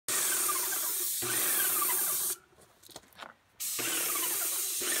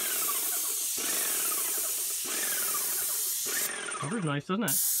Cover's nice, doesn't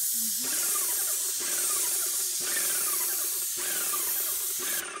it?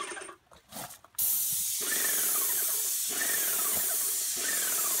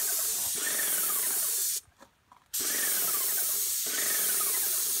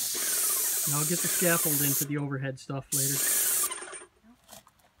 And I'll get the scaffold into the overhead stuff later.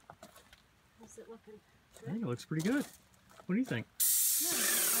 How's it looking? Good? I think it looks pretty good. What do you think? Yeah,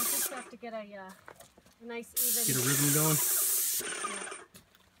 I just have to get a nice even... Get a rhythm going?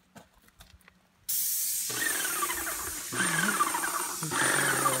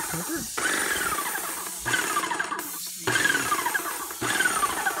 Pepper.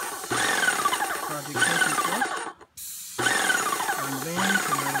 Project Pepper Plus. On the band,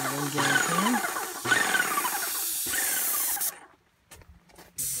 and then the 1 gallon can.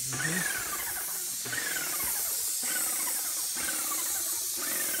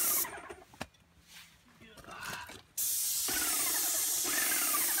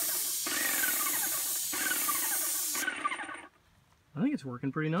 I think it's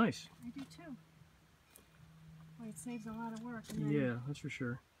working pretty nice. I do too. Boy, it saves a lot of work. And then, Yeah, that's for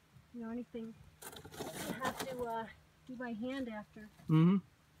sure. you know, anything you have to do by hand after. Mm-hmm.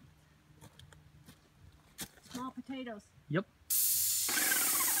 Small potatoes. Yep.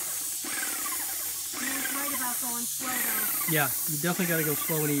 You're right about going slow though. Yeah, you definitely got to go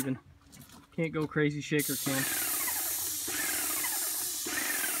slow and even. Can't go crazy shaker can.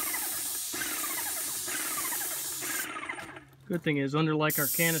 Good thing is, under like our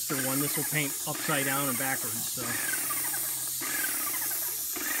canister one, this will paint upside down and backwards, so.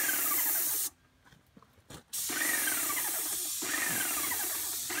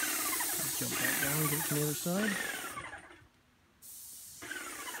 Jump that down and get it to the other side.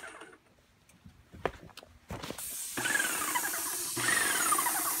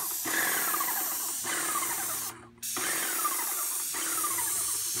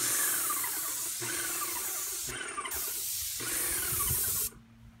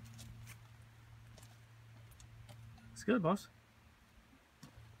 It's good, boss.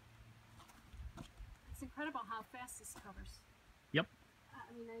 It's incredible how fast this covers. Yep.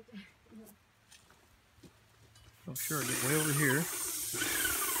 I mean, Oh, sure. Get way over here.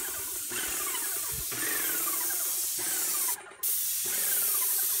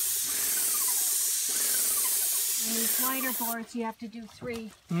 on these lighter boards, you have to do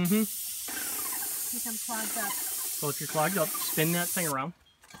 3. Mm-hmm. Keep them clogged up. So if you're clogged up, spin that thing around.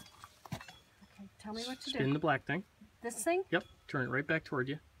 Okay, tell me what to do. Spin the black thing. This thing? Yep. Turn it right back toward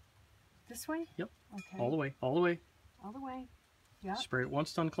you. This way? Yep. Okay. All the way. All the way. All the way. Yep. Spray it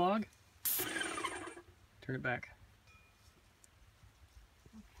once to unclog. Turn it back.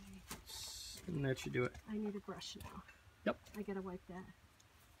 Okay. And that should do it. I need a brush now. Yep. I gotta wipe that.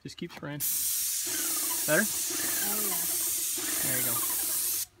 Just keep spraying. Better? Oh yeah. There you go.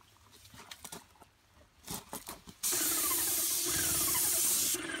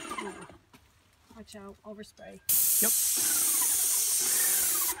 Ooh. Watch out, overspray. Yep.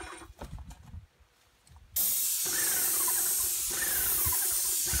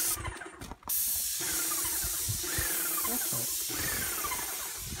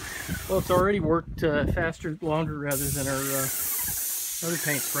 Well, it's already worked faster, longer rather than our other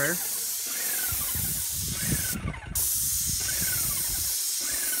paint sprayer.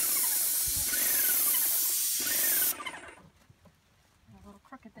 A little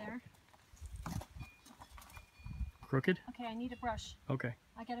crooked there. Crooked? Okay, I need a brush. Okay.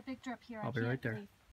 I got a big drip here. I'll be right there.